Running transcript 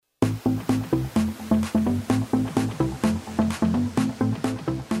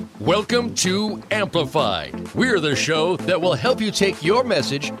Welcome to Amplified. We're the show that will help you take your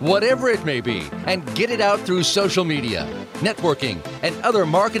message, whatever it may be, and get it out through social media, networking, and other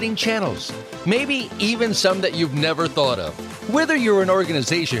marketing channels. Maybe even some that you've never thought of. Whether you're an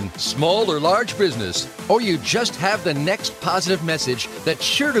organization, small or large business, or you just have the next positive message that's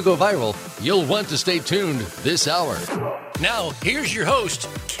sure to go viral, you'll want to stay tuned this hour. Now, here's your host,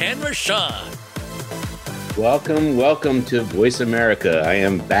 Ken Rochon. Welcome to Voice America. I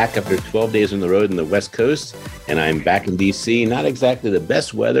am back after 12 days on the road in the West Coast, and I'm back in DC. Not exactly the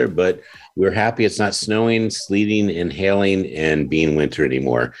best weather, but we're happy it's not snowing, sleeting, and hailing, and being winter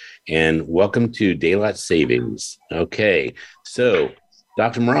anymore. And welcome to Daylight Savings. Okay, so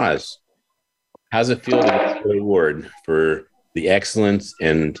Dr. Mraz, how's it feel to get the award for the excellence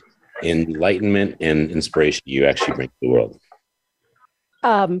and enlightenment and inspiration you actually bring to the world?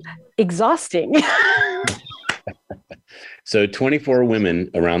 Exhausting. So 24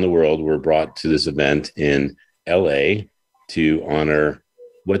 women around the world were brought to this event in LA to honor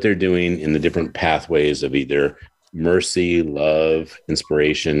what they're doing in the different pathways of either mercy, love,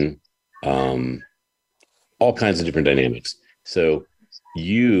 inspiration, all kinds of different dynamics. So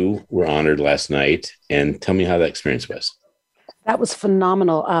you were honored last night, and tell me how that experience was. That was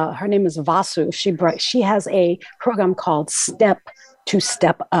phenomenal. Her name is Vasu. She has a program called Step to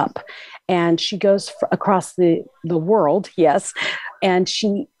Step Up, and she goes across the world, yes, and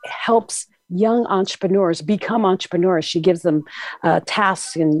she helps young entrepreneurs become entrepreneurs. She gives them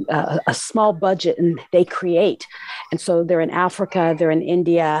tasks and a small budget, and they create. And so they're in Africa, they're in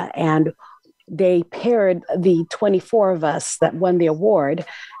India, and they paired the 24 of us that won the award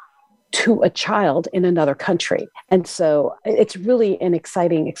to a child in another country. And so it's really an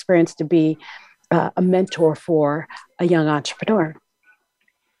exciting experience to be a mentor for a young entrepreneur.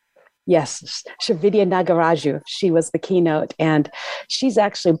 Yes, Shavidya Nagaraju, she was the keynote, and she's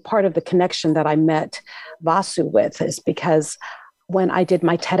actually part of the connection that I met Vasu with, is because when I did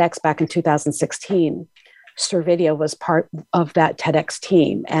my TEDx back in 2016, Servidya was part of that TEDx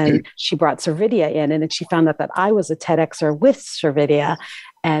team, and she brought Servidya in, and then she found out that I was a TEDxer with Servidya,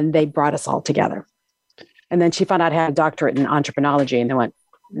 and they brought us all together. And then she found out I had a doctorate in entrepreneurology, and they went,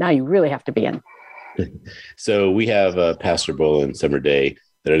 now you really have to be in. So we have Pastor Bola and Summer Day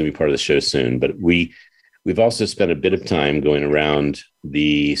that are going to be part of the show soon, but we've also spent a bit of time going around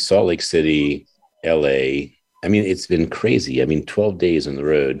the Salt Lake City, LA. I mean, it's been crazy. 12 days on the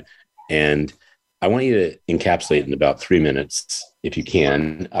road, and I want you to encapsulate in about 3 minutes, if you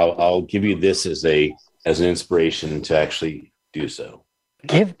can. I'll give you this as an inspiration to actually do so.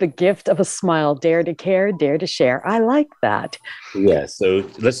 Give the gift of a smile, dare to care, dare to share. I like that. Yeah. So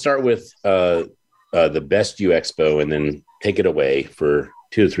let's start with the Best You Expo, and then take it away for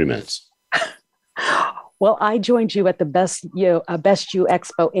 2 to 3 minutes. Well, I joined you at the Best You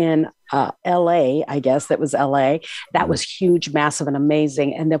Expo in LA, I guess that was LA. That was huge, massive, and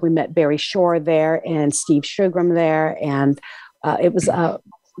amazing. And then we met Barry Shore there and Steve Shugram there. And it was a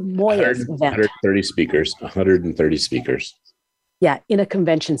Moya's event. 130 speakers. Yeah, in a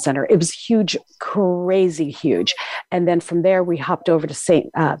convention center. It was huge, crazy huge. And then from there, we hopped over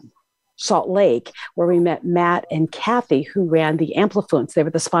to Salt Lake, where we met Matt and Kathy, who ran the Amplifluence. They were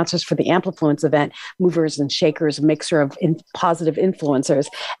the sponsors for the Amplifluence event, movers and shakers, a mixer of positive influencers.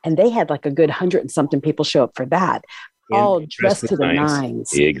 And they had like a good 100 and something people show up for that, all dressed to the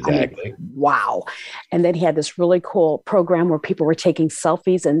nines. Exactly. Wow. And then he had this really cool program where people were taking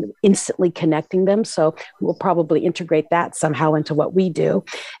selfies and instantly connecting them. So we'll probably integrate that somehow into what we do.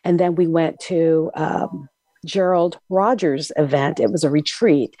 And then we went to Gerald Rogers' event. It was a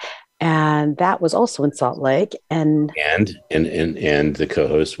retreat. And that was also in Salt Lake. And the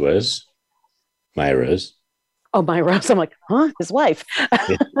co-host was Maya Rose. Oh, Maya Rose. I'm like, huh? His wife.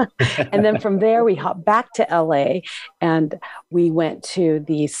 And then from there, we hopped back to LA, and we went to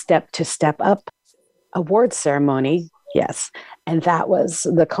the Step to Step Up award ceremony. Yes. And that was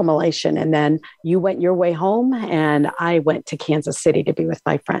the culmination. And then you went your way home, and I went to Kansas City to be with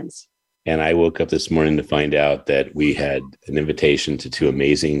my friends. And I woke up this morning to find out that we had an invitation to 2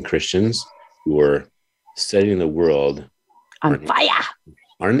 amazing Christians who were setting the world on fire.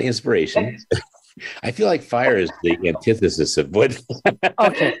 Aren't the inspiration? I feel like fire is the antithesis of what.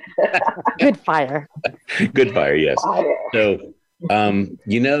 Okay. Good fire. Good fire, yes. So,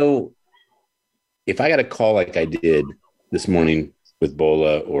 if I got a call like I did this morning with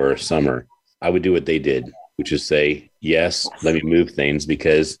Bola or Summer, I would do what they did, which is say, yes, let me move things,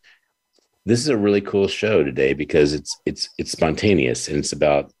 because this is a really cool show today, because it's spontaneous, and it's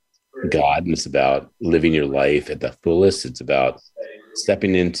about God, and it's about living your life at the fullest. It's about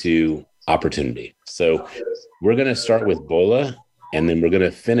stepping into opportunity. So we're going to start with Bola And then we're going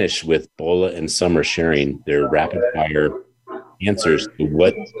to finish with Bola and Summer sharing their rapid fire answers to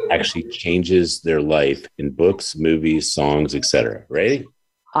what actually changes their life in books, movies, songs, etc. Ready?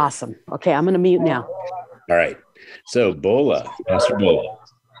 Awesome. Okay, I'm going to mute now. All right. So Bola, Pastor Bola,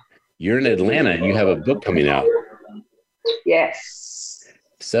 you're in Atlanta and you have a book coming out. Yes.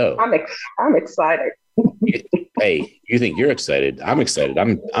 So I'm excited. Hey, you think you're excited? I'm excited.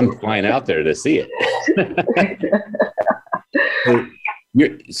 I'm flying out there to see it.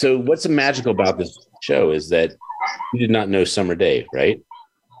 So what's magical about this show is that you did not know Summer Day, right?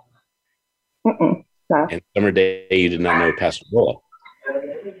 No. And Summer Day, you did not know Pastor Bola.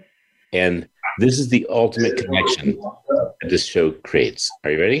 And this is the ultimate connection that this show creates. Are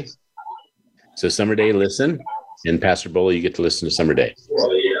you ready? So Summer Day, listen. And Pastor Bola, you get to listen to Summer Day.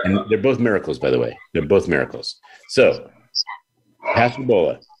 And they're both miracles, by the way. They're both miracles. So, Pastor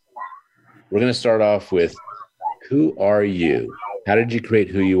Bola, we're going to start off with, who are you? How did you create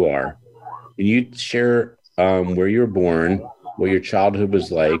who you are? Can you share where you were born, what your childhood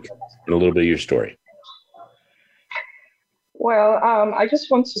was like, and a little bit of your story? Well, I just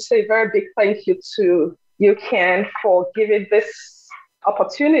want to say a very big thank you to you, Ken, for giving this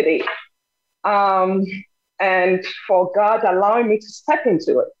opportunity. And for God allowing me to step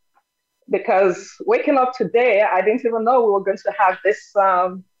into it. Because waking up today, I didn't even know we were going to have this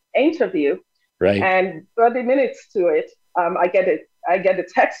interview. Right. And 30 minutes to it, I get a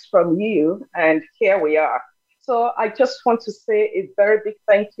text from you, and here we are. So I just want to say a very big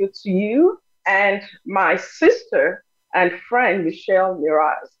thank you to you and my sister and friend, Michelle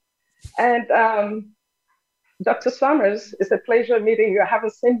Miraz. And Dr. Summers, it's a pleasure meeting you. I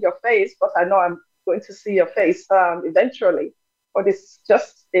haven't seen your face, but I know I'm going to see your face eventually. But it's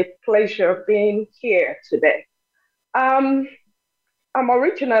just a pleasure being here today. I'm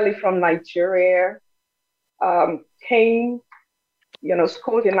originally from Nigeria, came,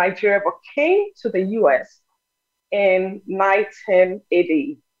 schooled in Nigeria, but came to the US in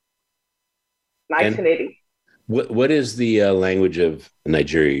 1980. And what is the language of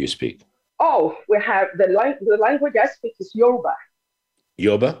Nigeria you speak? Oh, we have the language I speak is Yoruba.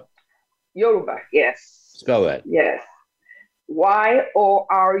 Yoruba? Yoruba, yes. Spell that. Yes. Yoruba.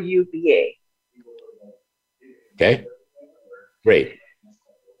 Okay. Great.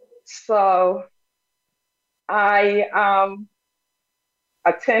 So I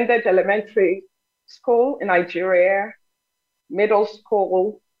attended elementary school in Nigeria, middle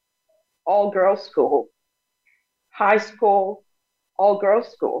school, all-girls school, high school,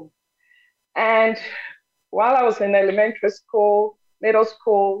 all-girls school. And while I was in elementary school, middle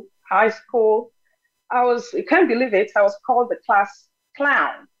school, high school, you can't believe it, I was called the class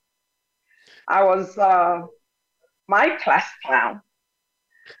clown. I was my class clown.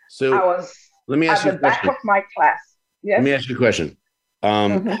 So I was let me ask at you the a question. back of my class. Yes? Let me ask you a question. How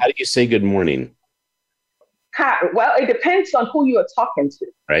do you say good morning? Well, it depends on who you're talking to.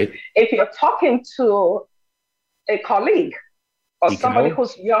 Right. If you're talking to a colleague or somebody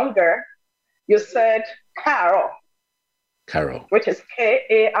who's younger, you said Caro. Caro. Which is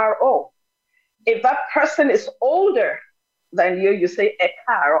Karo. If that person is older than you, you say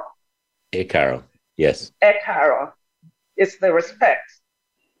Caro. Caro. Yes. Caro. It's the respect.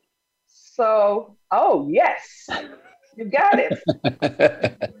 So, oh, yes, you got it.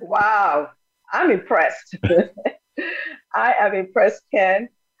 Wow, I'm impressed. I am impressed, Ken.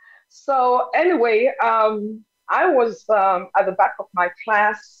 So anyway, I was at the back of my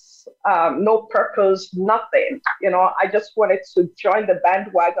class, no purpose, nothing. I just wanted to join the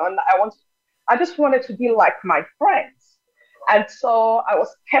bandwagon. I just wanted to be like my friends. And so I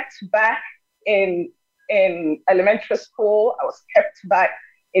was kept back in elementary school. I was kept back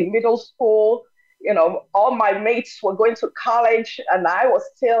in middle school. All my mates were going to college, and I was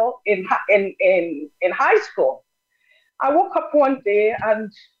still in high school. I woke up one day, and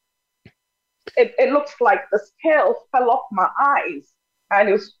it looks like the scales fell off my eyes, and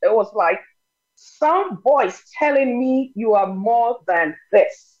it was like some voice telling me, you are more than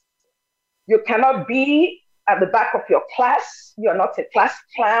this. You cannot be at the back of your class. You're not a class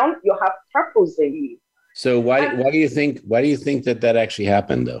clown. You have purpose in you. So why do you think that actually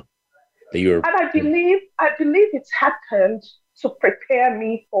happened, though? And I believe it's happened to prepare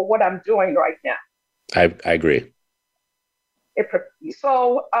me for what I'm doing right now. I agree.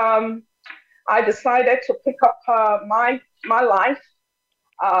 So I decided to pick up my life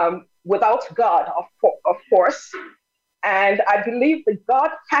without God, of course, and I believe the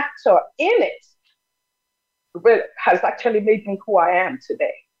God factor in it has actually made me who I am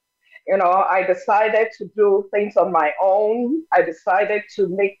today. I decided to do things on my own. I decided to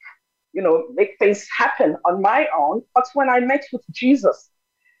make make things happen on my own. But when I met with Jesus,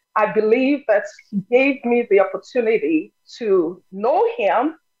 I believe that he gave me the opportunity to know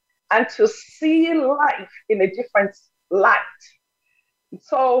him and to see life in a different light.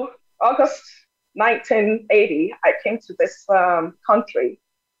 So August 1980, I came to this country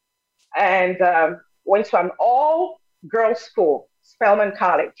and went to an all-girls school, Spelman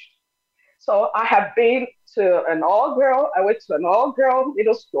College. So I have been to I went to an all-girl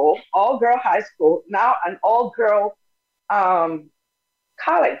middle school, all-girl high school, now an all-girl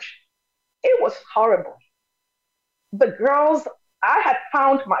college. It was horrible. The girls, I had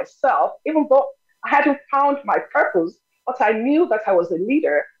found myself, even though I hadn't found my purpose, but I knew that I was a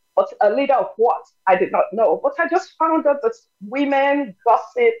leader. But a leader of what? I did not know. But I just found out that women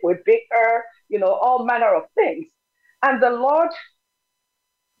gossip, we bicker, all manner of things. And the Lord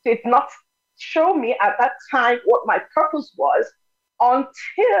did not show me at that time what my purpose was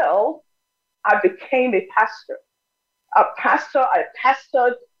until I became a pastor. I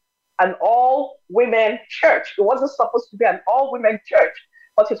pastored an all-women church. It wasn't supposed to be an all-women church,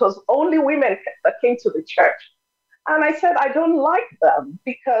 but it was only women that came to the church. And I said, I don't like them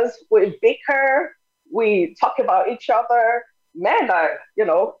because we bicker, we talk about each other. Men are,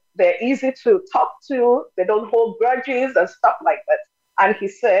 they're easy to talk to. They don't hold grudges and stuff like that. And he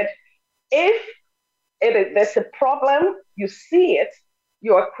said, if there's a problem, you see it,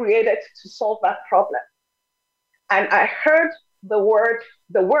 you are created to solve that problem. And I heard the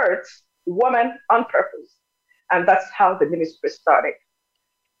words, woman on purpose. And that's how the ministry started.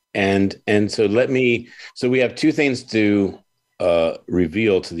 And so we have two things to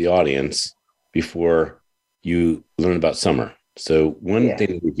reveal to the audience before you learn about summer. So one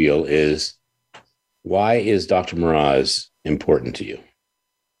thing to reveal is, why is Dr. Meraz important to you?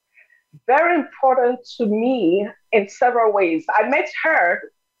 Very important to me in several ways. I met her,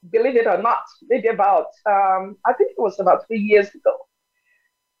 believe it or not, maybe about, I think it was about 3 years ago,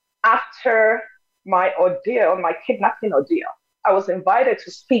 after my ordeal, my kidnapping ordeal. I was invited to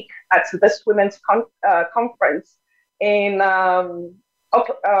speak at this women's conference in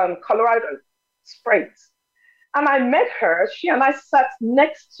Colorado Springs. And I met her. She and I sat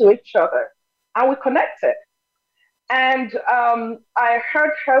next to each other and we connected. And I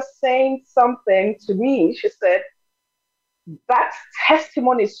heard her saying something to me. She said, that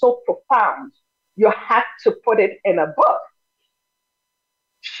testimony is so profound, you have to put it in a book.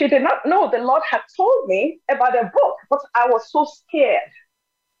 She did not know the Lord had told me about a book, but I was so scared.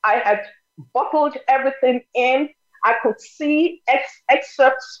 I had bottled everything in. I could see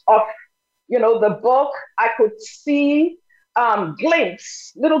excerpts of, the book. I could see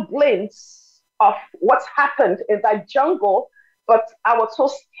little glimpses of what's happened in that jungle, but I was so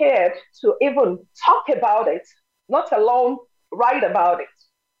scared to even talk about it, not alone write about it.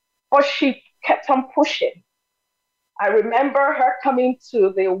 But she kept on pushing. I remember her coming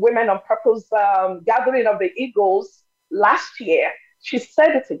to the Women on Purpose gathering of the Eagles last year. She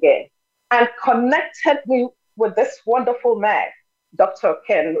said it again and connected me with this wonderful man, Dr.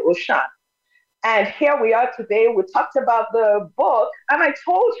 Ken Rochon. And here we are today. We talked about the book, and I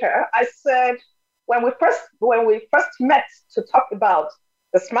told her, I said, when we first met to talk about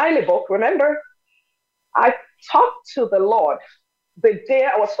the Smiley book, remember, I talked to the Lord the day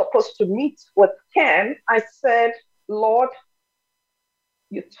I was supposed to meet with Ken. I said, Lord,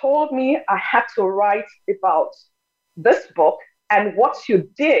 you told me I had to write about this book and what you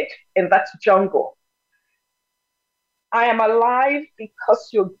did in that jungle. I am alive because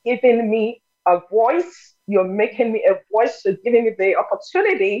you're giving me a voice. You're making me a voice. You're giving me the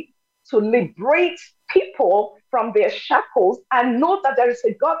opportunity to liberate people from their shackles and know that there is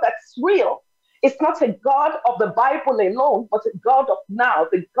a God that's real. It's not a God of the Bible alone, but a God of now,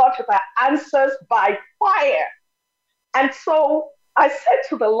 the God that answers by fire. And so I said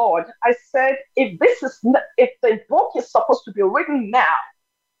to the Lord, I said, if the book is supposed to be written now,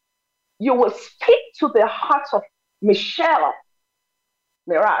 you will speak to the heart of Michelle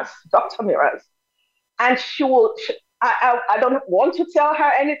Meraz, Dr. Meraz. And I don't want to tell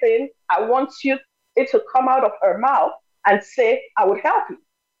her anything. I want it to come out of her mouth and say, I would help you.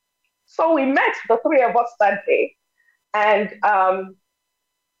 So we met, the three of us that day. And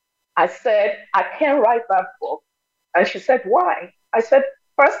I said, I can't write that book. And she said, why? I said,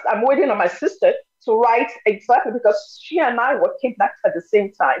 first, I'm waiting on my sister to write exactly, because she and I were kidnapped at the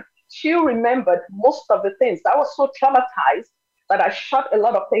same time. She remembered most of the things. I was so traumatized that I shut a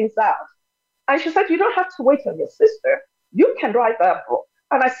lot of things out. And she said, you don't have to wait on your sister. You can write that book.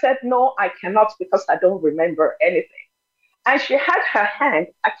 And I said, no, I cannot, because I don't remember anything. And she had her hand,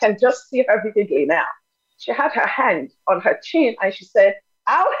 I can just see her vividly now. She had her hand on her chin and she said,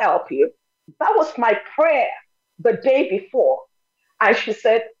 I'll help you. That was my prayer the day before. And she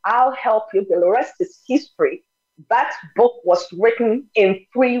said, I'll help you. The rest is history. That book was written in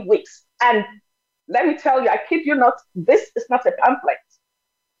 3 weeks. And let me tell you, I kid you not, this is not a pamphlet.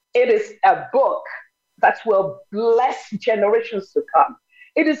 It is a book that will bless generations to come.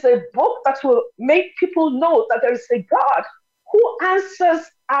 It is a book that will make people know that there is a God who answers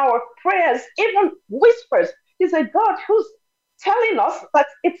our prayers, even whispers. He's a God who's telling us that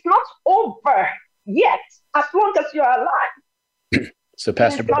it's not over yet, as long as you're alive. So,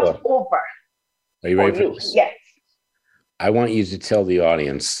 Pastor Bella, not over. Are you ready for this? Yes. I want you to tell the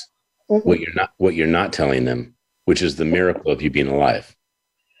audience what you're not telling them, which is the miracle of you being alive.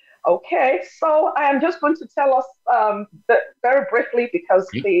 Okay, so I am just going to tell us very briefly because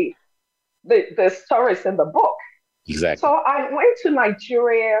the story is in the book. Exactly. So I went to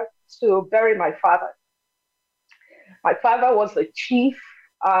Nigeria to bury my father. My father was a chief,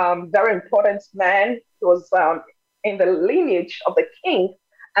 very important man. He was in the lineage of the king.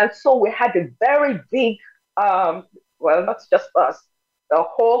 And so we had a very big, well, not just us, the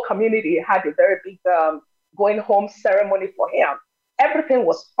whole community had a very big going home ceremony for him. Everything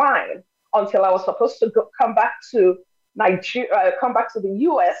was fine until I was supposed to come back to Nigeria, come back to the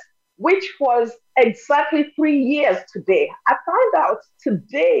US, which was exactly 3 years today. I found out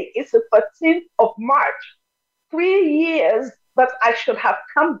today is the 13th of March, 3 years that I should have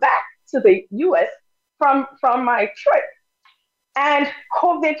come back to the US from my trip. And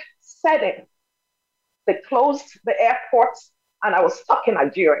COVID set in. They closed the airports and I was stuck in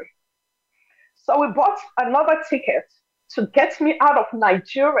Nigeria. So we bought another ticket to get me out of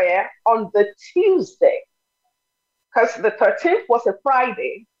Nigeria on the Tuesday, because the 13th was a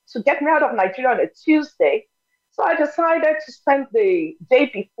Friday, to get me out of Nigeria on a Tuesday. So I decided to spend the day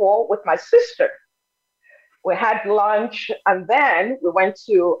before with my sister. We had lunch and then we went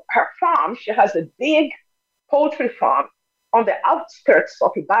to her farm. She has a big poultry farm on the outskirts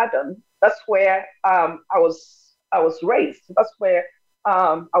of Ibadan. That's where I was raised. That's where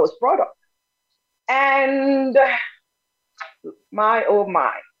I was brought up. And my, oh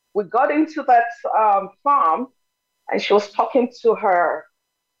my, we got into that farm and she was talking to her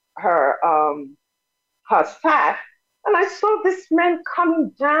staff. And I saw this man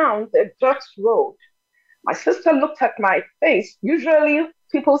coming down the dirt road. My sister looked at my face. Usually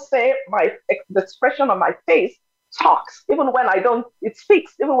people say the expression on my face talks, even when I don't, it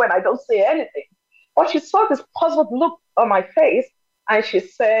speaks, even when I don't say anything. But she saw this puzzled look on my face and she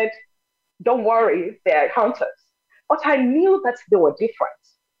said, don't worry, they're hunters. But I knew that they were different.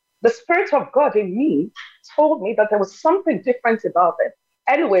 The Spirit of God in me told me that there was something different about them.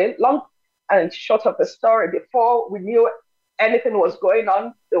 Anyway, long and short of the story, before we knew anything was going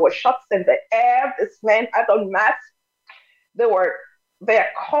on, there were shots in the air. This man had on masks. They're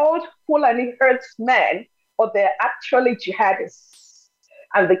called Fulani herdsmen, but they're actually jihadists.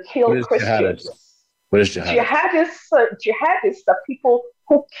 And they kill Christians. What is jihadists? Jihadists are people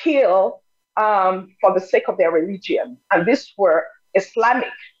who kill for the sake of their religion. And these were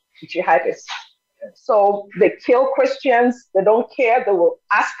Islamic jihadists. So they kill Christians. They don't care. They will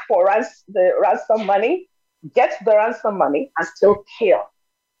ask for the ransom money, get the ransom money, and still kill.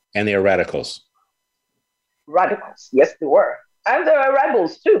 And they are radicals. Radicals, yes, they were. And they were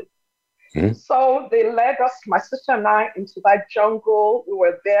rebels too. Mm-hmm. So they led us, my sister and I, into that jungle. We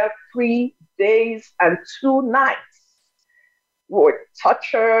were there 3 days and 2 nights. We were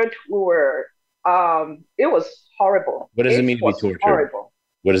tortured. It was horrible. What does it mean to be tortured? Horrible.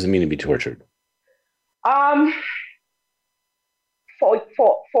 What does it mean to be tortured? For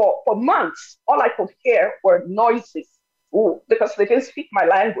months, all I could hear were noises. Ooh, because they didn't speak my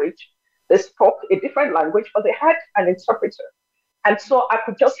language. They spoke a different language, but they had an interpreter. And so I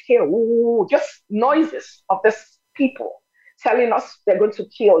could just hear just noises of these people telling us they're going to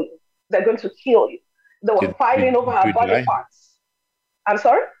kill you. They're going to kill you. They were fighting over our body parts. I'm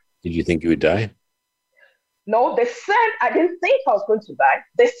sorry? Did you think you would die? No, they said I didn't think I was going to die.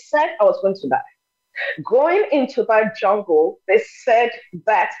 They said I was going to die. Going into that jungle, they said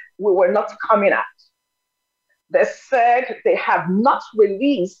that we were not coming out. They said they have not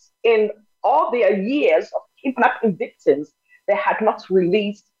released, in all their years of kidnapping victims, they had not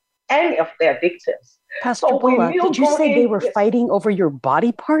released any of their victims. Pastor Bola, did you say they were fighting over your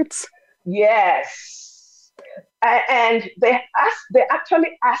body parts? Yes. And they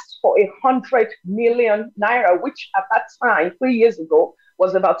actually asked for 100 million naira, which at that time, 3 years ago,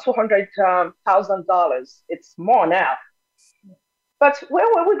 was about $200,000. It's more now. But where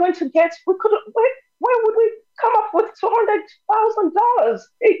were we going to get? Where would we come up with $200,000?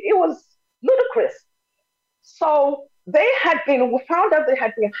 It was ludicrous. So we found out they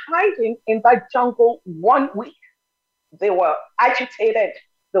had been hiding in that jungle 1 week. They were agitated,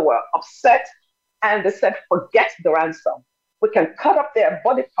 they were upset, and they said, forget the ransom. We can cut up their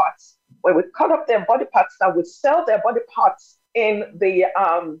body parts. When we cut up their body parts, and we sell their body parts black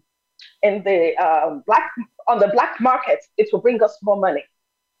on the black market, it will bring us more money.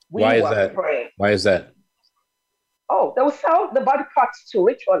 Why is that? Why is that? Oh, they will sell the body parts to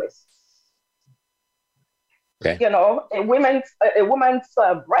ritualists. Okay. You know, a woman's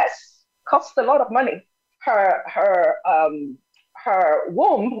breast costs a lot of money. Her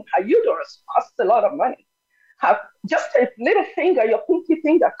womb, her uterus costs a lot of money. Just a little finger, your pinky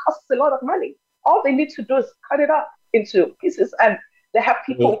finger, costs a lot of money. All they need to do is cut it up into pieces, and they have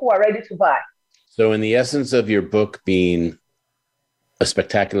people who are ready to buy. So, in the essence of your book being a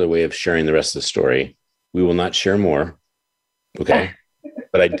spectacular way of sharing the rest of the story, we will not share more, okay?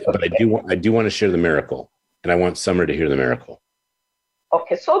 but I do want to share the miracle, and I want Summer to hear the miracle.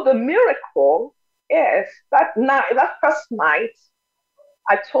 Okay, so the miracle is that first night,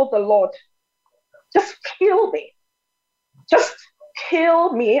 I told the Lord, just kill me. Just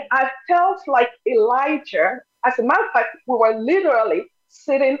kill me. I felt like Elijah. As a matter of fact, we were literally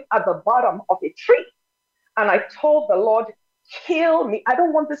sitting at the bottom of a tree. And I told the Lord, kill me. I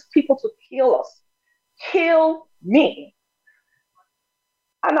don't want these people to kill us. Kill me.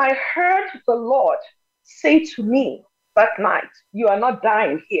 And I heard the Lord say to me that night, you are not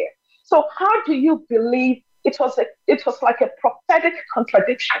dying here. So how do you believe it was like a prophetic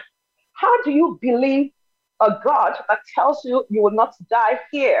contradiction? How do you believe a God that tells you you will not die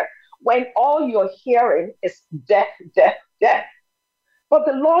here when all you're hearing is death, death, death? But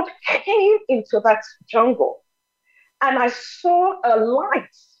the Lord came into that jungle, and I saw a light,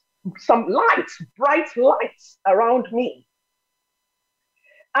 some lights, bright lights around me.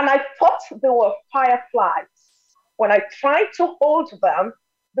 And I thought they were fireflies. When I tried to hold them,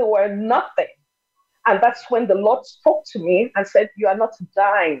 they were nothing. And that's when the Lord spoke to me and said, you are not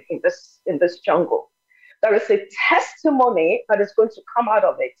dying in this jungle. There is a testimony that is going to come out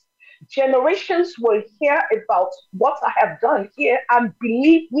of it. Generations will hear about what I have done here and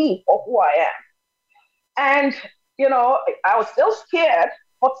believe me for who I am. And, you know, I was still scared,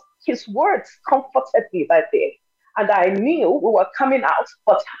 but his words comforted me that day. And I knew we were coming out,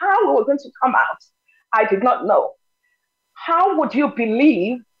 but how we were going to come out, I did not know. How would you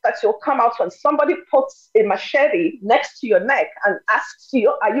believe that you'll come out when somebody puts a machete next to your neck and asks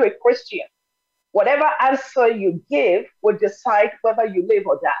you, are you a Christian? Whatever answer you give will decide whether you live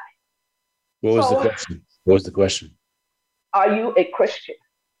or die. What was the question? What was the question? Are you a Christian?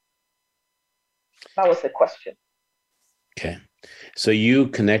 That was the question. Okay. So you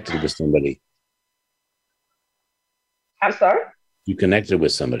connected with somebody. I'm sorry? You connected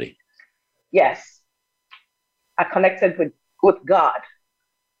with somebody. Yes. I connected with God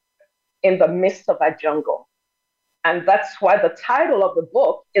in the midst of that jungle. And that's why the title of the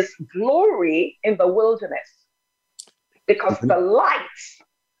book is Glory in the Wilderness. Because the light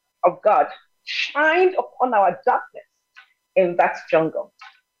of God shined upon our darkness in that jungle.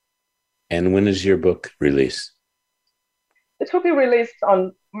 And when is your book released? It will be released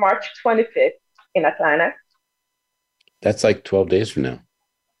on March 25th in Atlanta. That's like 12 days from now.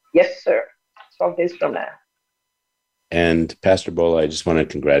 Yes, sir. 12 days from now. And Pastor Bola, I just want to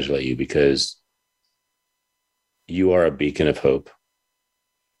congratulate you because you are a beacon of hope.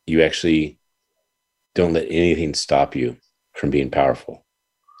 You actually don't let anything stop you from being powerful.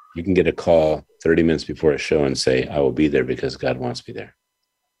 You can get a call 30 minutes before a show and say, I will be there because God wants me there.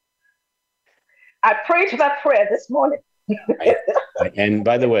 I prayed that prayer this morning. And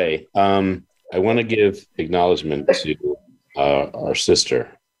by the way, I want to give acknowledgement to our sister,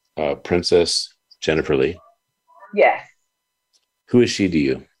 Princess Jennifer Lee. Yes. Who is she to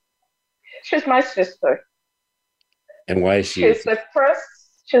you? She's my sister. And why is she? She's the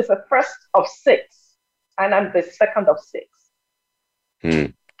first of six, and I'm the second of six.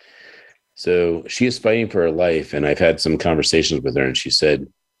 So she is fighting for her life, and I've had some conversations with her, and she said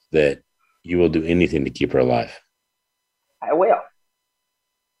that you will do anything to keep her alive. I will.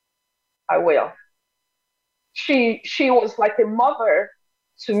 She was like a mother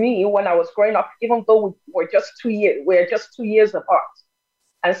to me when I was growing up, even though we're just 2 years apart.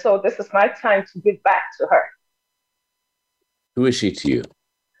 And so this is my time to give back to her. Who is she to you?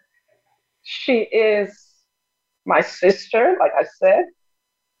 She is my sister, like I said.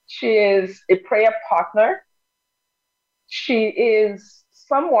 She is a prayer partner. She is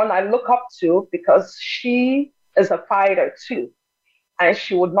someone I look up to because she is a fighter too, and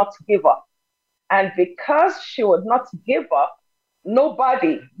she would not give up. And because she would not give up,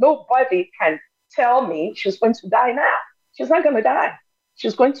 nobody can tell me she's going to die now. She's not going to die.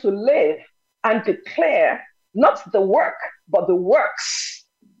 She's going to live and declare not the work, but the works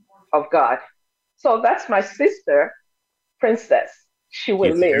of God. So that's my sister, Princess. She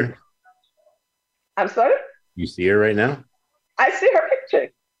will live. I'm sorry? You see her right now? I see her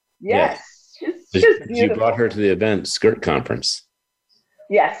picture. Yes. She's beautiful. You brought her to the event, Skirt Conference.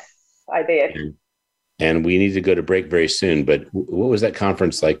 Yes, I did. And we need to go to break very soon. But what was that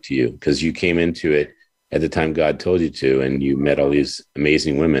conference like to you? Because you came into it at the time God told you to, and you met all these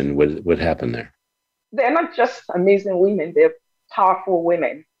amazing women. What happened there? They're not just amazing women. They're powerful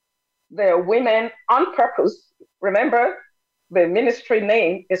women. They're women on purpose. Remember, the ministry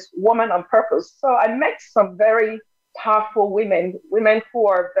name is Woman on Purpose. So I met some very powerful women who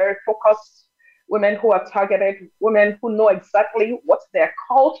are very focused, women who are targeted, women who know exactly what they're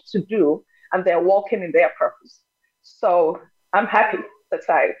called to do, and they're walking in their purpose. So I'm happy that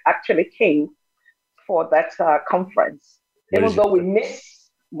I actually came for that conference, even though we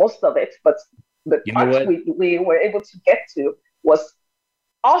missed most of it, but the part we were able to get to was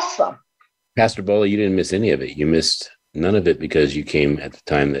awesome. Pastor Bola, you didn't miss any of it. You missed none of it because you came at the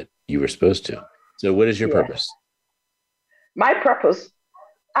time that you were supposed to. So what is your purpose? My purpose?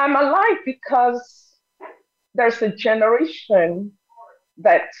 I'm alive because there's a generation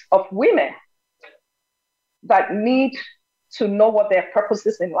of women that need to know what their purpose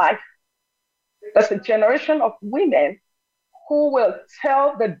is in life. There's a generation of women who will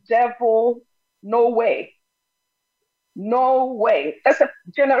tell the devil, no way. No way. There's a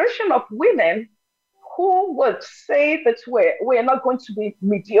generation of women who would say that we're not going to be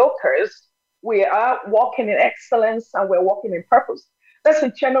mediocres. We are walking in excellence and we're walking in purpose. There's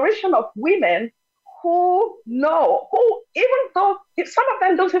a generation of women who know, even though some of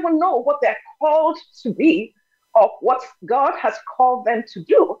them don't even know what they're called to be or what God has called them to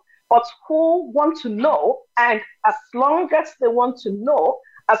do, but who want to know. And as long as they want to know,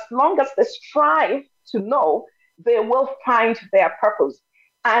 as long as they strive to know, they will find their purpose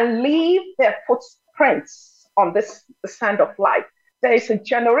and leave their footprints on the sand of life. There is a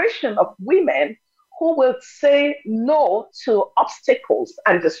generation of women who will say no to obstacles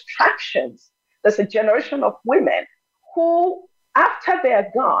and distractions. There's a generation of women who, after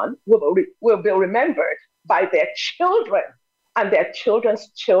they're gone, will be remembered by their children and their children's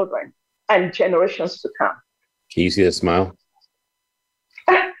children and generations to come. Can you see the smile?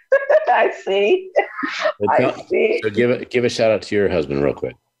 I see. I see. So give a shout out to your husband real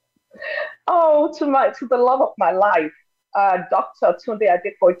quick. Oh, to the love of my life, Dr. Tunde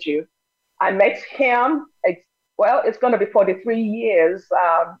Adepoju. I met him, it's going to be 43 years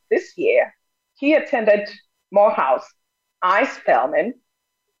this year. He attended Morehouse. I Spelman.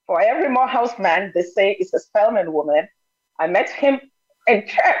 For every Morehouse man, they say it's a Spelman woman. I met him in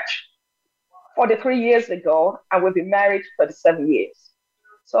church 43 years ago, and we've been married 37 years.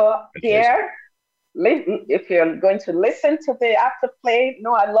 So, dear, if you're going to listen to the afterplay,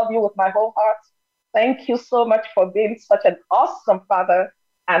 know I love you with my whole heart. Thank you so much for being such an awesome father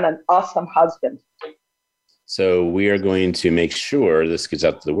and an awesome husband. So we are going to make sure this gets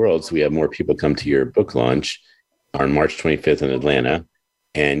out to the world so we have more people come to your book launch on March 25th in Atlanta,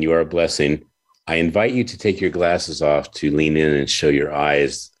 and you are a blessing. I invite you to take your glasses off to lean in and show your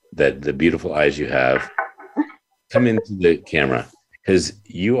eyes, that the beautiful eyes you have. Come into the camera, because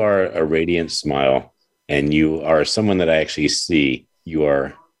you are a radiant smile, and you are someone that I actually see. You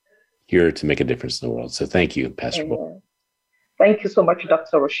are here to make a difference in the world. So thank you, Pastor Bola. Thank you so much,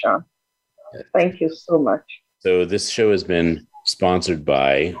 Dr. Rochon. Thank you so much. So this show has been sponsored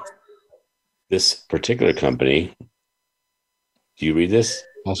by this particular company. Do you read this,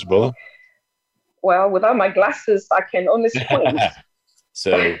 Pastor Bola? Well, without my glasses, I can only squint.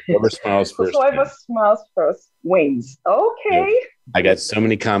 So whoever smiles first. Whoever smiles first wins. Okay. Yeah. I got so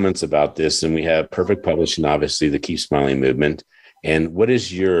many comments about this, and we have Perfect Publishing, obviously, the Keep Smiling movement. And what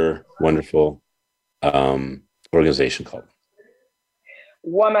is your wonderful organization called?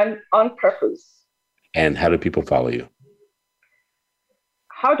 Woman on Purpose. And how do people follow you?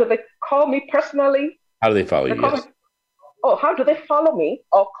 How do they call me personally? How do they follow you? Yes. How do they follow me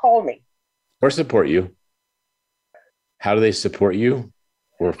or call me? Or support you? How do they support you?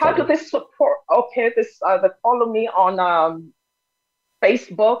 How do they support? Okay, they follow me on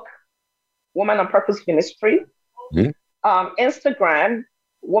Facebook, Woman on Purpose Ministry. Mm-hmm. Instagram,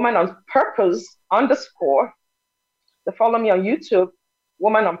 Woman on Purpose _ They follow me on YouTube,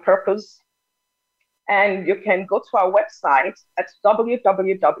 Woman on Purpose. And you can go to our website at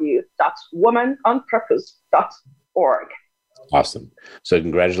www.womanonpurpose.org. Awesome. So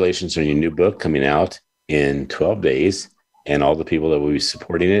congratulations on your new book coming out in 12 days. and all the people that will be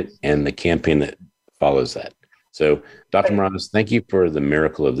supporting it and the campaign that follows that. So, Dr. Mraz, thank you for the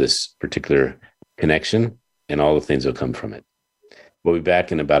miracle of this particular connection and all the things that will come from it. We'll be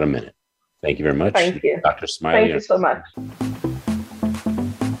back in about a minute. Thank you very much. Thank you. Dr. Smiley. Thank you so much.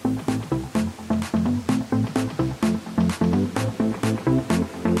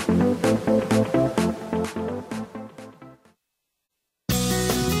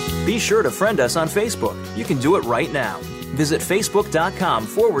 Be sure to friend us on Facebook. You can do it right now. Visit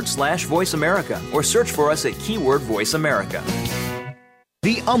facebook.com/Voice America or search for us at keyword Voice America.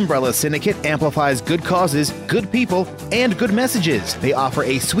 The Umbrella Syndicate amplifies good causes, good people, and good messages. They offer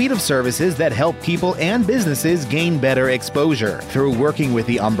a suite of services that help people and businesses gain better exposure. Through working with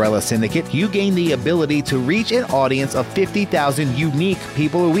the Umbrella Syndicate, you gain the ability to reach an audience of 50,000 unique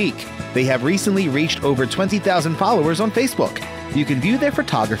people a week. They have recently reached over 20,000 followers on Facebook. You can view their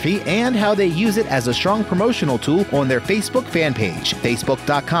photography and how they use it as a strong promotional tool on their Facebook fan page,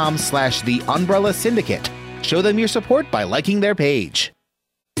 facebook.com/The Umbrella Syndicate. Show them your support by liking their page.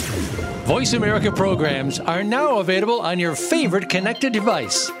 Voice America programs are now available on your favorite connected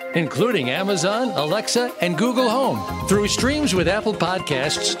device, including Amazon, Alexa, and Google Home. Through streams with Apple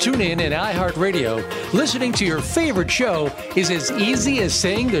Podcasts, TuneIn, and iHeartRadio, listening to your favorite show is as easy as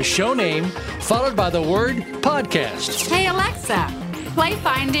saying the show name followed by the word podcast. Hey, Alexa, play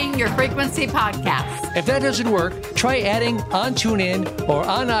Finding Your Frequency podcast. If that doesn't work, try adding on TuneIn or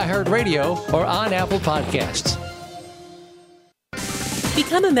on iHeartRadio or on Apple Podcasts.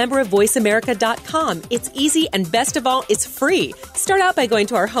 Become a member of VoiceAmerica.com. It's easy, and best of all, it's free. Start out by going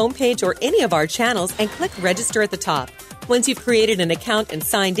to our homepage or any of our channels and click Register at the top. Once you've created an account and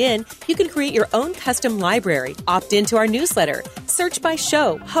signed in, you can create your own custom library, opt into our newsletter, search by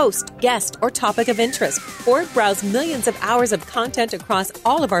show, host, guest, or topic of interest, or browse millions of hours of content across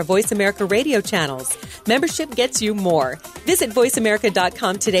all of our Voice America radio channels. Membership gets you more. Visit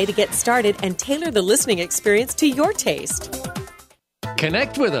VoiceAmerica.com today to get started and tailor the listening experience to your taste.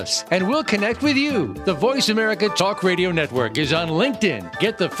 Connect with us, and we'll connect with you. The Voice America Talk Radio Network is on LinkedIn.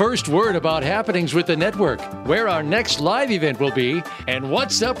 Get the first word about happenings with the network, where our next live event will be, and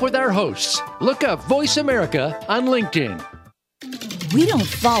what's up with our hosts. Look up Voice America on LinkedIn. We don't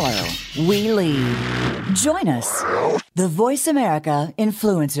follow, we lead. Join us, the Voice America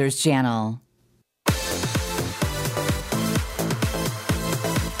Influencers Channel.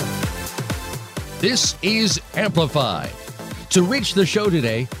 This is Amplified. To reach the show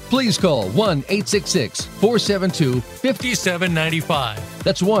today, please call 1-866-472-5795.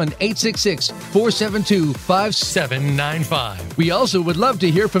 That's 1-866-472-5795. We also would love to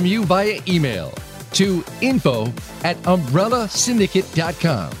hear from you via email to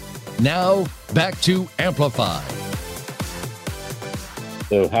info@umbrellasyndicate.com. Now, back to Amplify.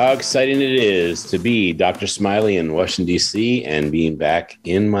 So how exciting it is to be Dr. Smiley in Washington, D.C. and being back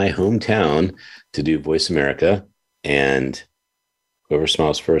in my hometown to do Voice America. And whoever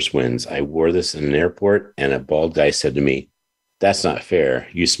smiles first wins. I wore this in an airport, and a bald guy said to me, "That's not fair.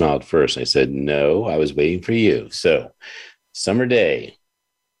 You smiled first." I said, "No, I was waiting for you." So, summer day.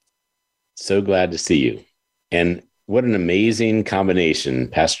 So glad to see you. And what an amazing combination,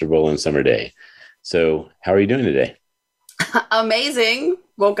 Pastor Bowl and summer day. So, how are you doing today? Amazing.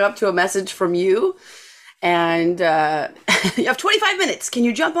 Woke up to a message from you, and you have 25 minutes. Can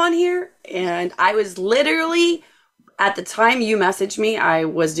you jump on here? And I was literally, at the time you messaged me, I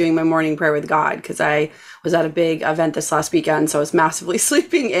was doing my morning prayer with God because I was at a big event this last weekend. So I was massively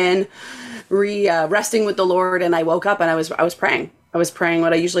sleeping in, resting with the Lord. And I woke up and I was praying. I was praying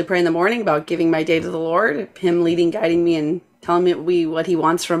what I usually pray in the morning about giving my day to the Lord, Him leading, guiding me, and telling me what He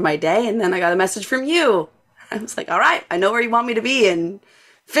wants from my day. And then I got a message from you. I was like, all right, I know where you want me to be in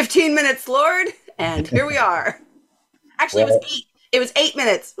 15 minutes, Lord. And here we are. Actually, well, it was 8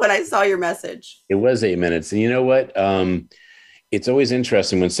 minutes when I saw your message. It was 8 minutes. And you know what? It's always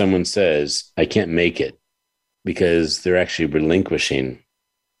interesting when someone says, I can't make it, because they're actually relinquishing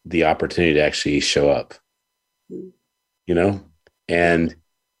the opportunity to actually show up, you know? And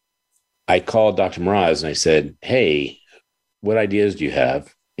I called Dr. Mraz and I said, hey, what ideas do you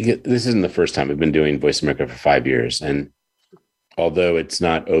have? This isn't the first time. I've been doing Voice America for 5 years. And although it's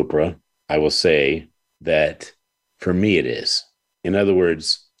not Oprah, I will say that for me, it is. In other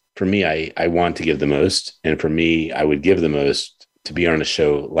words, for me, I want to give the most. And for me, I would give the most to be on a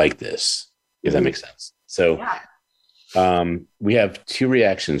show like this, if that makes sense. So we have 2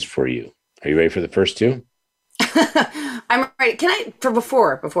 reactions for you. Are you ready for the first 2? I'm ready.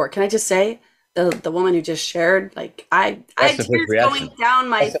 Before, can I just say the woman who just shared, like I had tears going down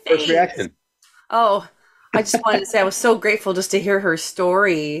my face. First reaction. Oh, I just wanted to say I was so grateful just to hear her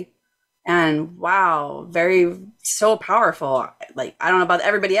story. And wow, very, so powerful. Like, I don't know about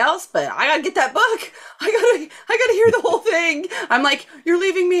everybody else, but I gotta get that book. I gotta hear the whole thing. I'm like, you're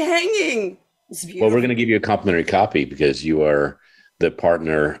leaving me hanging. It's beautiful. Well, we're going to give you a complimentary copy because you are the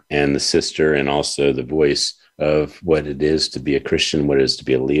partner and the sister and also the voice of what it is to be a Christian, what it is to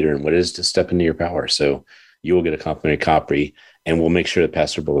be a leader, and what it is to step into your power. So you will get a complimentary copy, and we'll make sure that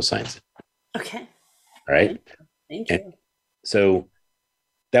Pastor Bulla signs it. Okay. All right. Thank you. And so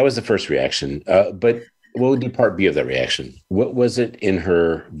that was the first reaction. But what would be part B of that reaction? What was it in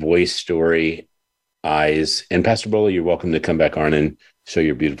her voice, story, eyes? And Pastor Bulla, you're welcome to come back on and show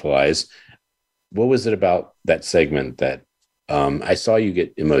your beautiful eyes. What was it about that segment that I saw you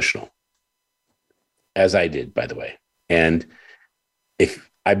get emotional, as I did, by the way? And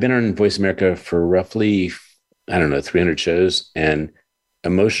if I've been on Voice America for roughly, 300 shows, and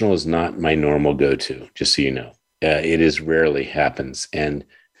emotional is not my normal go-to, just so you know. It is rarely happens. And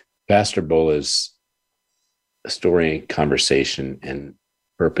Pastor Bulla's story, conversation, and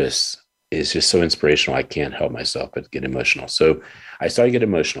purpose is just so inspirational. I can't help myself but get emotional. So I saw you get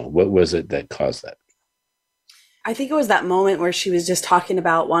emotional. What was it that caused that? I think it was that moment where she was just talking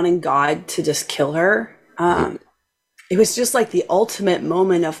about wanting God to just kill her. It was just like the ultimate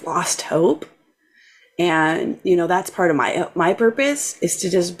moment of lost hope. And, that's part of my purpose, is to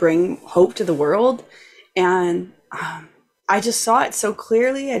just bring hope to the world. And I just saw it so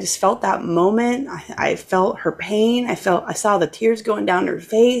clearly. I just felt that moment. I felt her pain. I saw the tears going down her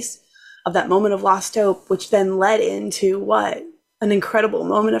face of that moment of lost hope, which then led into what? An incredible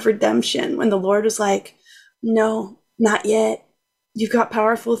moment of redemption when the Lord was like, no, not yet. You've got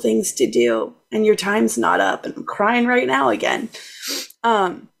powerful things to do and your time's not up. And I'm crying right now again.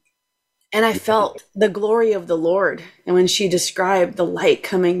 And I felt the glory of the Lord. And when she described the light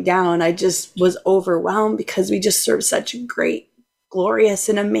coming down, I just was overwhelmed because we just serve such a great, glorious,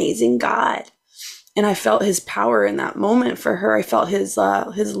 and amazing God. And I felt his power in that moment for her. I felt his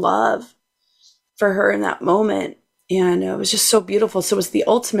love for her in that moment. And it was just so beautiful. So it was the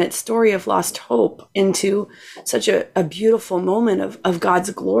ultimate story of lost hope into such a beautiful moment of God's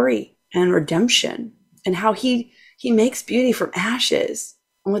glory and redemption, and how he makes beauty from ashes.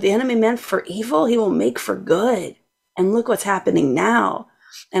 And what the enemy meant for evil, he will make for good. And look what's happening now.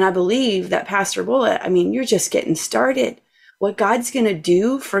 And I believe that, Pastor Bulla, you're just getting started. What God's going to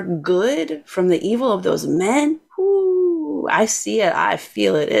do for good from the evil of those men, I see it. I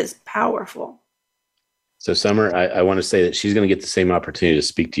feel it is powerful. So, Summer, I want to say that she's going to get the same opportunity to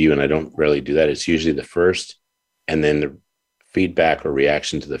speak to you, and I don't rarely do that. It's usually the first, and then the feedback or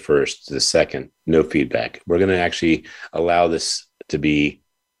reaction to the first, to the second, no feedback. We're going to actually allow this to be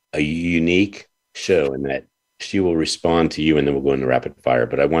a unique show in that she will respond to you, and then we'll go into rapid fire.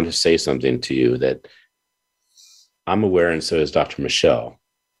 But I want to say something to you that I'm aware, and so is Dr. Michelle,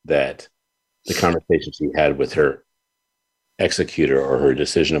 that the conversation she had with her executor, or her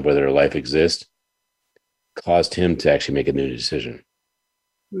decision of whether her life exists, caused him to actually make a new decision.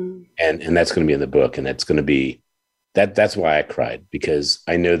 And that's going to be in the book. And that's going to be that's why I cried, because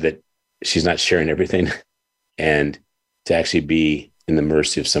I know that she's not sharing everything, and to actually be in the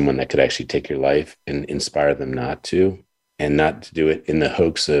mercy of someone that could actually take your life and inspire them not to, and not to do it in the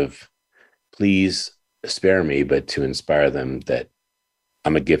hopes of, please spare me, but to inspire them that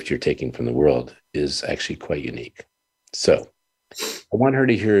I'm a gift you're taking from the world, is actually quite unique. So I want her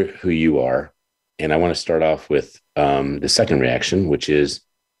to hear who you are. And I want to start off with the second reaction, which is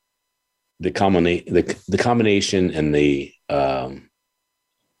the combination and the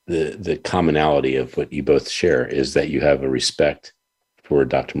commonality of what you both share is that you have a respect for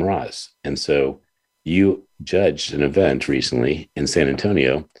Dr. Mraz. And so you judged an event recently in San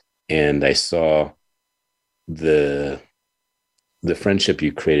Antonio, and I saw the friendship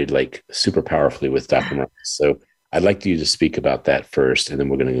you created like super powerfully with Dr. Mraz. So I'd like you to speak about that first, and then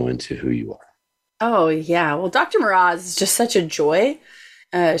we're going to go into who you are. Oh, yeah. Well, Dr. Mraz is just such a joy.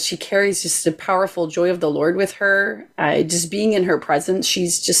 She carries just a powerful joy of the Lord with her. Just being in her presence,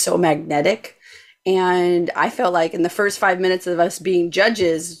 she's just so magnetic. And I felt like in the first 5 minutes of us being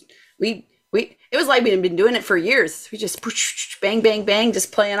judges, it was like we'd been doing it for years. We just bang, bang, bang,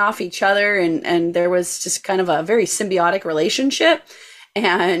 just playing off each other. And there was just kind of a very symbiotic relationship.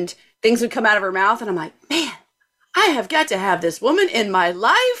 And things would come out of her mouth. And I'm like, man, I have got to have this woman in my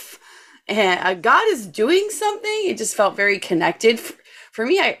life. And God is doing something. It just felt very connected. For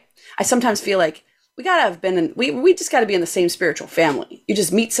me, I sometimes feel like we just got to be in the same spiritual family. You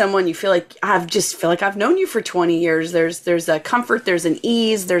just meet someone, you feel like I've known you for 20 years. There's a comfort, there's an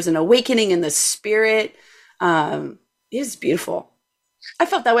ease, there's an awakening in the spirit. It is beautiful. I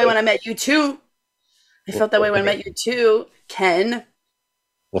felt that way when I met you too. Ken.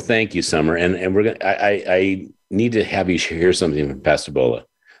 Well, thank you, Summer. And we're gonna. need to have you hear something from Pastor Bola.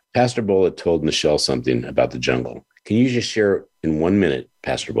 Pastor Bola told Michelle something about the jungle. Can you just share in 1 minute,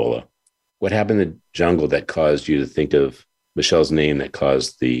 Pastor Bola, what happened in the jungle that caused you to think of Michelle's name that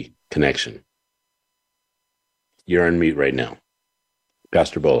caused the connection? You're on mute right now.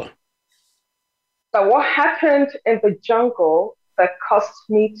 Pastor Bola. So what happened in the jungle that caused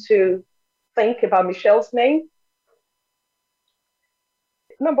me to think about Michelle's name?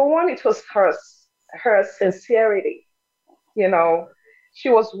 Number one, it was her sincerity. You know, she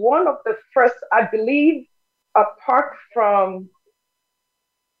was one of the first, I believe, apart from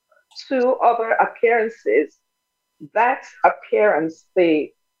 2 other appearances, that appearance,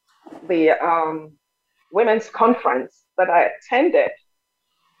 the women's conference that I attended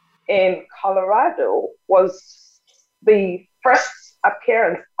in Colorado, was the first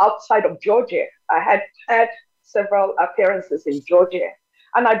appearance outside of Georgia. I had had several appearances in Georgia.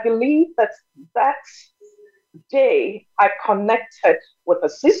 And I believe that day I connected with a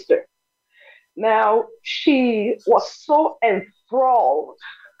sister. Now, she was so enthralled.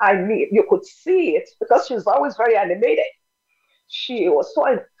 I mean, you could see it because she's always very animated. She was so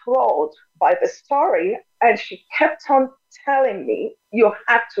enthralled by the story, and she kept on telling me, you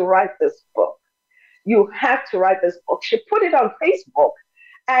have to write this book. You have to write this book. She put it on Facebook,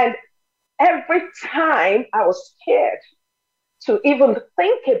 and every time I was scared to even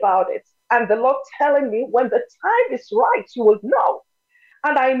think about it, and the Lord telling me, when the time is right, you will know.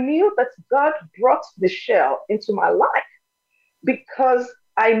 And I knew that God brought Michelle into my life because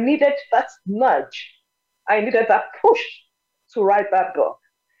I needed that nudge. I needed that push to write that book.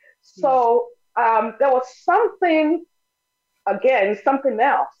 So there was something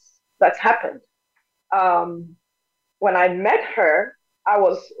else that happened. When I met her, I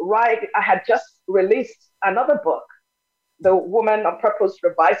had just released another book, The Woman of Purpose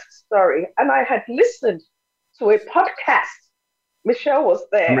Revised Story, and I had listened to a podcast. Michelle was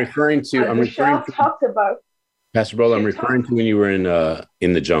there. I'm referring to talked about Pastor Bola. I'm referring to when you were in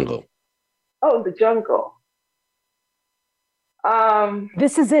the jungle. Oh, the jungle.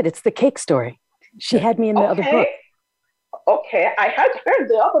 This is it. It's the cake story. She had me in the other book. Okay, I had heard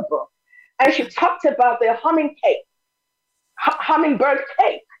the other book, and she talked about the hummingbird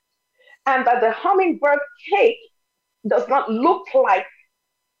cake, and that the hummingbird cake does not look like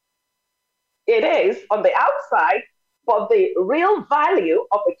it is on the outside, but the real value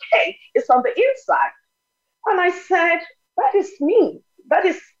of the cake is on the inside. And I said, that is me. That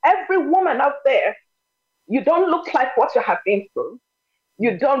is every woman out there. You don't look like what you have been through.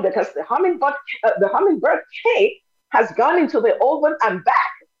 You don't, because the hummingbird cake has gone into the oven and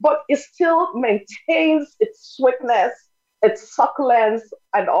back, but it still maintains its sweetness, its succulence,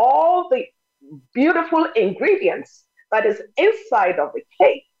 and all the beautiful ingredients that is inside of the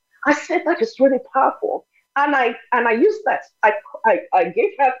cake. I said, that is really powerful. And I used that. I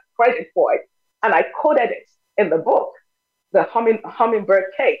gave her credit for it, and I coded it in the book, the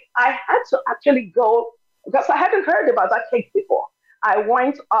hummingbird cake. I had to actually go, because I hadn't heard about that cake before. I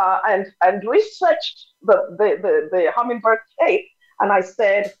went and researched the hummingbird cake, and I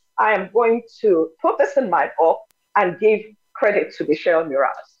said, I am going to put this in my book and give credit to Michelle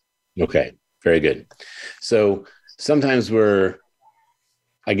Murals. Okay, very good. So sometimes we're,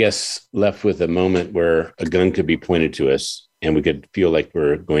 I guess, left with a moment where a gun could be pointed to us and we could feel like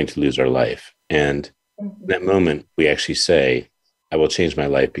we're going to lose our life. And in that moment, we actually say, I will change my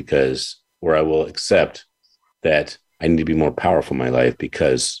life or I will accept that I need to be more powerful in my life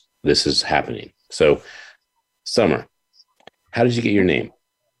because this is happening. So, Summer, how did you get your name?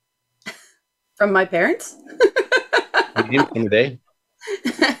 From my parents? Today?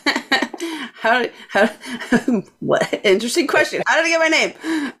 What interesting question. How did I get my name?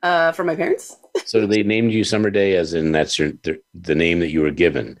 From my parents? So they named you Summer Day as in that's the name that you were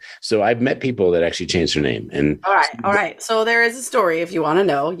given. So I've met people that actually changed their name. And all right. So there is a story if you want to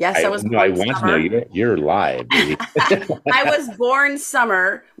know. Yes, I was born I want Summer. to know. You're live. I was born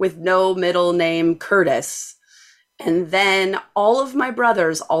Summer with no middle name, Curtis. And then all of my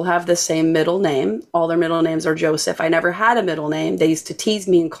brothers all have the same middle name. All their middle names are Joseph. I never had a middle name. They used to tease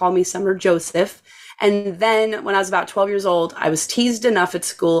me and call me Summer Joseph. And then when I was about 12 years old, I was teased enough at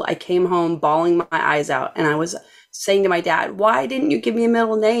school. I came home bawling my eyes out. And I was saying to my dad, why didn't you give me a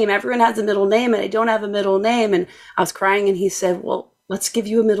middle name? Everyone has a middle name and I don't have a middle name. And I was crying and he said, well, let's give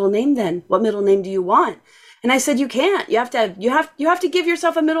you a middle name then. What middle name do you want? And I said, you can't. You have to give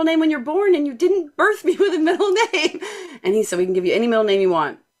yourself a middle name when you're born, and you didn't birth me with a middle name. And he said, we can give you any middle name you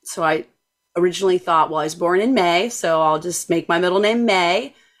want. So I originally thought, well, I was born in May, so I'll just make my middle name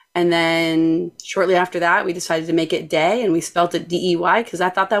May. And then shortly after that, we decided to make it Day, and we spelt it D-E-Y because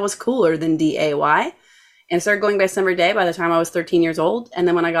I thought that was cooler than D-A-Y. And I started going by Summer Day by the time I was 13 years old. And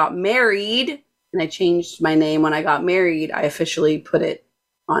then when I got married, and I changed my name when I got married, I officially put it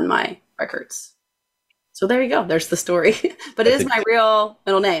on my records. So there you go. There's the story. But it is my real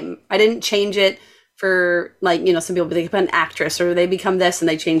middle name. I didn't change it for, like, you know, some people, they become an actress or they become this and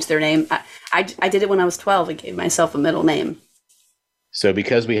they change their name. I did it when I was 12 and gave myself a middle name. So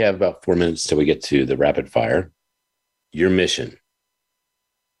because we have about 4 minutes till we get to the rapid fire, your mission.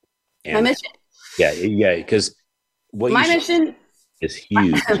 And my mission. Yeah, because what my mission is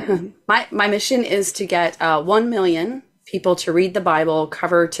huge. My mission is to get 1 million people to read the Bible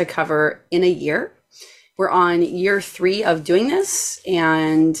cover to cover in a year. We're on year 3 of doing this,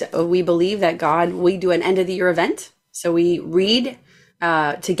 and we believe that we do an end of the year event. So we read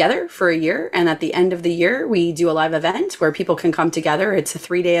together for a year, and at the end of the year, we do a live event where people can come together. It's a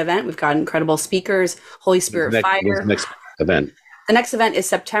 3-day event. We've got incredible speakers, Holy Spirit fire. Next event. The next event is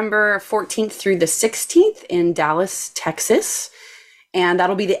September 14th through the 16th in Dallas, Texas. And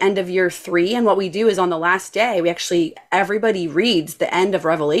that'll be the end of year 3. And what we do is on the last day, everybody reads the end of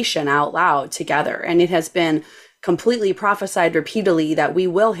Revelation out loud together. And it has been completely prophesied repeatedly that we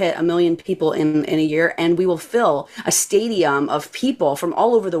will hit 1 million people in a year, and we will fill a stadium of people from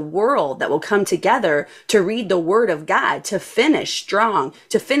all over the world that will come together to read the word of God, to finish strong,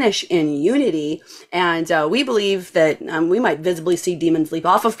 to finish in unity. And we believe that we might visibly see demons leap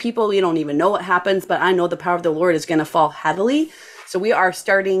off of people. We don't even know what happens, but I know the power of the Lord is going to fall heavily. So we are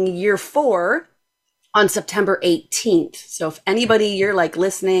starting year 4 on September 18th. So if anybody, you're like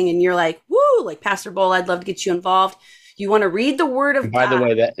listening and you're like, woo, like Pastor Bola, I'd love to get you involved. You want to read the word of God.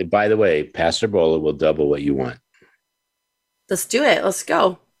 By the way, Pastor Bola will double what you want. Let's do it. Let's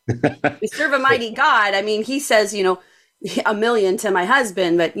go. We serve a mighty God. I mean, he says, 1 million to my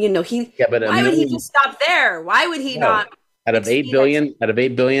husband, but why would he just stop there? Why would he not? Out of 8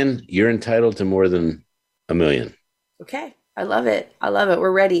 billion, you're entitled to more than 1 million. Okay. I love it.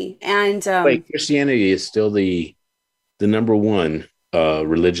 We're ready. And wait, Christianity is still the number one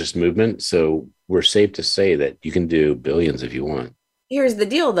religious movement. So we're safe to say that you can do billions if you want. Here's the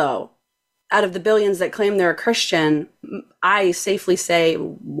deal, though. Out of the billions that claim they're a Christian, I safely say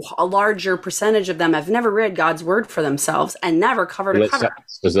a larger percentage of them have never read God's word for themselves and never covered a cover.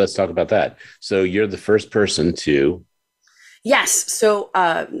 Let's talk about that. So you're the first person to. Yes. So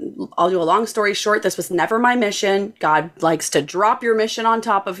I'll do a long story short. This was never my mission. God likes to drop your mission on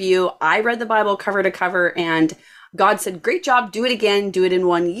top of you. I read the Bible cover to cover, and God said, great job. Do it again. Do it in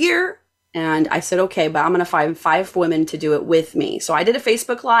 1 year. And I said, okay, but I'm going to find 5 women to do it with me. So I did a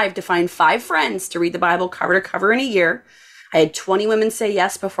Facebook Live to find 5 friends to read the Bible cover to cover in a year. I had 20 women say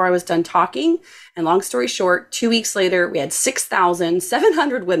yes before I was done talking. And long story short, 2 weeks later, we had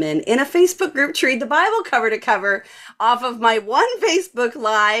 6,700 women in a Facebook group to read the Bible cover to cover off of my one Facebook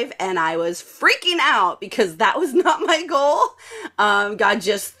Live. And I was freaking out because that was not my goal. God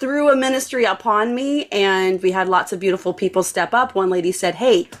just threw a ministry upon me, and we had lots of beautiful people step up. One lady said,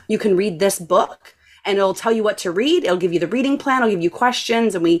 hey, you can read this book and it'll tell you what to read. It'll give you the reading plan. It'll give you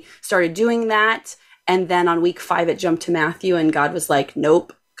questions. And we started doing that. And then on week 5, it jumped to Matthew, and God was like,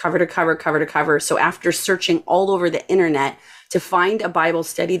 nope, cover to cover, cover to cover. So after searching all over the internet to find a Bible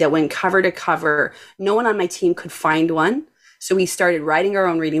study that went cover to cover, no one on my team could find one. So we started writing our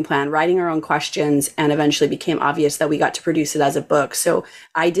own reading plan, writing our own questions, and eventually became obvious that we got to produce it as a book. So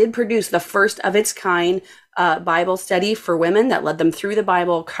I did produce the first of its kind Bible study for women that led them through the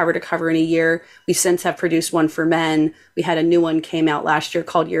Bible cover to cover in a year. We since have produced one for men. We had a new one came out last year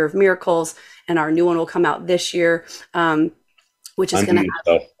called Year of Miracles, and our new one will come out this year, which is going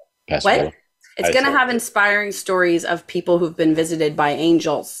to have what? It's going to have inspiring stories of people who've been visited by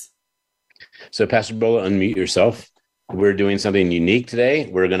angels. So Pastor Bola, unmute yourself. We're doing something unique today.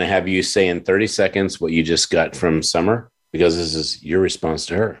 We're going to have you say in 30 seconds what you just got from Summer, because this is your response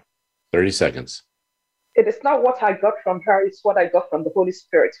to her. 30 seconds. It is not what I got from her, it's what I got from the Holy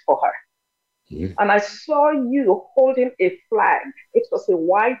Spirit for her. Mm-hmm. And I saw you holding a flag. It was a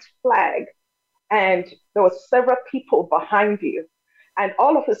white flag, and there were several people behind you. And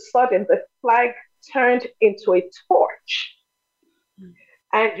all of a sudden, the flag turned into a torch.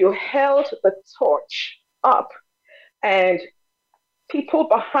 And you held the torch up. And people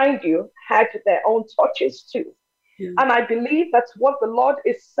behind you had their own torches too. Yeah. And I believe that's what the Lord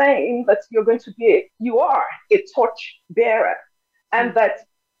is saying, that you're going to be, you are a torch bearer. And that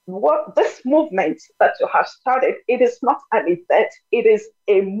what this movement that you have started, it is not an event, it is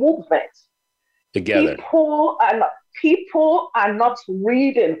a movement. Together. People are not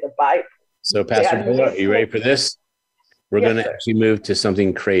reading the Bible. So Pastor Bola, are you ready for this? We're going to actually move to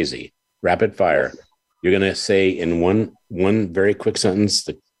something crazy, rapid fire. Yes. You're going to say in one very quick sentence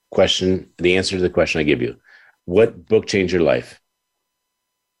the answer to the question I give you. What book changed your life?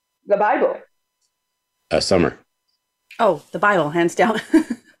 The Bible. Summer. Oh, the Bible, hands down.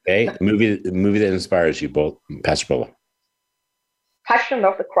 Okay. Movie that inspires you, both, Pastor Bola. Passion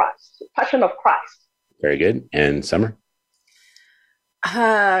of Christ. Very good. And Summer?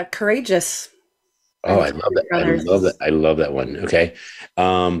 Courageous. Oh, I love that. I love that one. Okay.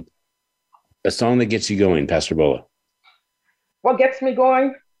 A song that gets you going, Pastor Bola. What gets me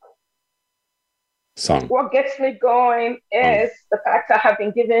going? Song. What gets me going is the fact that I have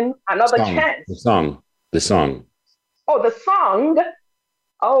been given another chance. The song. Oh, the song.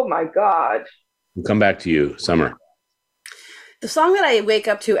 Oh my God. We'll come back to you, Summer. The song that I wake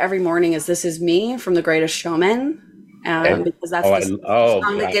up to every morning is "This Is Me" from The Greatest Showman. Because that's the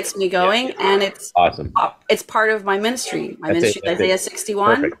song that gets me going, and it's awesome. It's part of my ministry. My ministry is Isaiah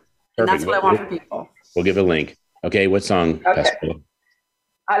 61, Perfect. and that's what I want for people. We'll give a link. Okay, what song, Pastor Bola?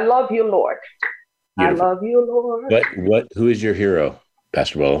 I love you, Lord. Beautiful. I love you, Lord. Who is your hero,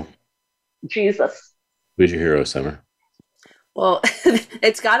 Pastor Bola? Jesus. Who's your hero, Summer? Well,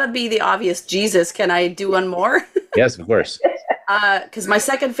 it's got to be the obvious, Jesus. Can I do one more? Yes, of course. Because my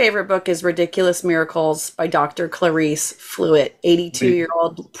second favorite book is Ridiculous Miracles by Dr. Clarice Fluitt,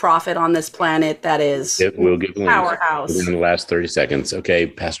 82-year-old prophet on this planet that is we'll give links powerhouse. in the last 30 seconds. Okay,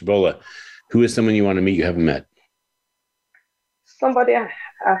 Pastor Bola, who is someone you want to meet you haven't met? Somebody I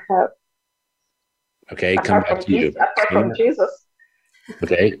have. Okay, come back to you. Apart from Jesus.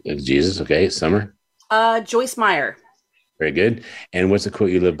 Okay, Jesus. Okay, Summer. Joyce Meyer. Very good. And what's the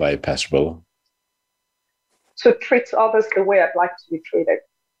quote you live by, Pastor Bola? To treat others the way I'd like to be treated.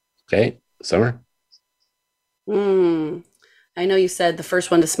 Okay, Summer. I know you said the first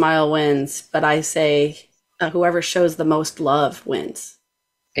one to smile wins, but I say whoever shows the most love wins.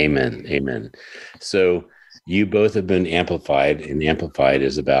 Amen. Amen. So you both have been amplified, and amplified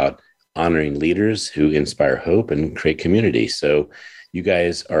is about honoring leaders who inspire hope and create community. So you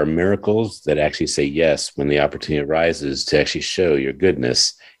guys are miracles that actually say yes when the opportunity arises to actually show your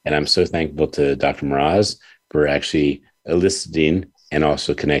goodness. And I'm so thankful to Dr. Mraz for actually eliciting and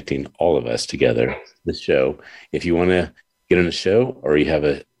also connecting all of us together. This show, if you want to get on a show or you have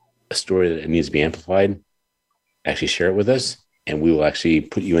a story that needs to be amplified, actually share it with us, and we will actually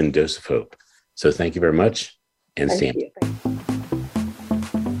put you in a dose of hope. So thank you very much, and stand. Thank you.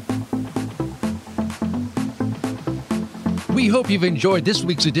 We hope you've enjoyed this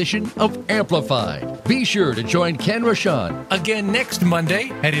week's edition of Amplified. Be sure to join Ken Rochon again next Monday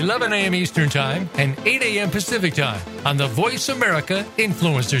at 11 a.m. Eastern Time and 8 a.m. Pacific Time on the Voice America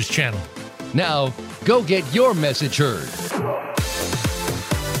Influencers Channel. Now, go get your message heard.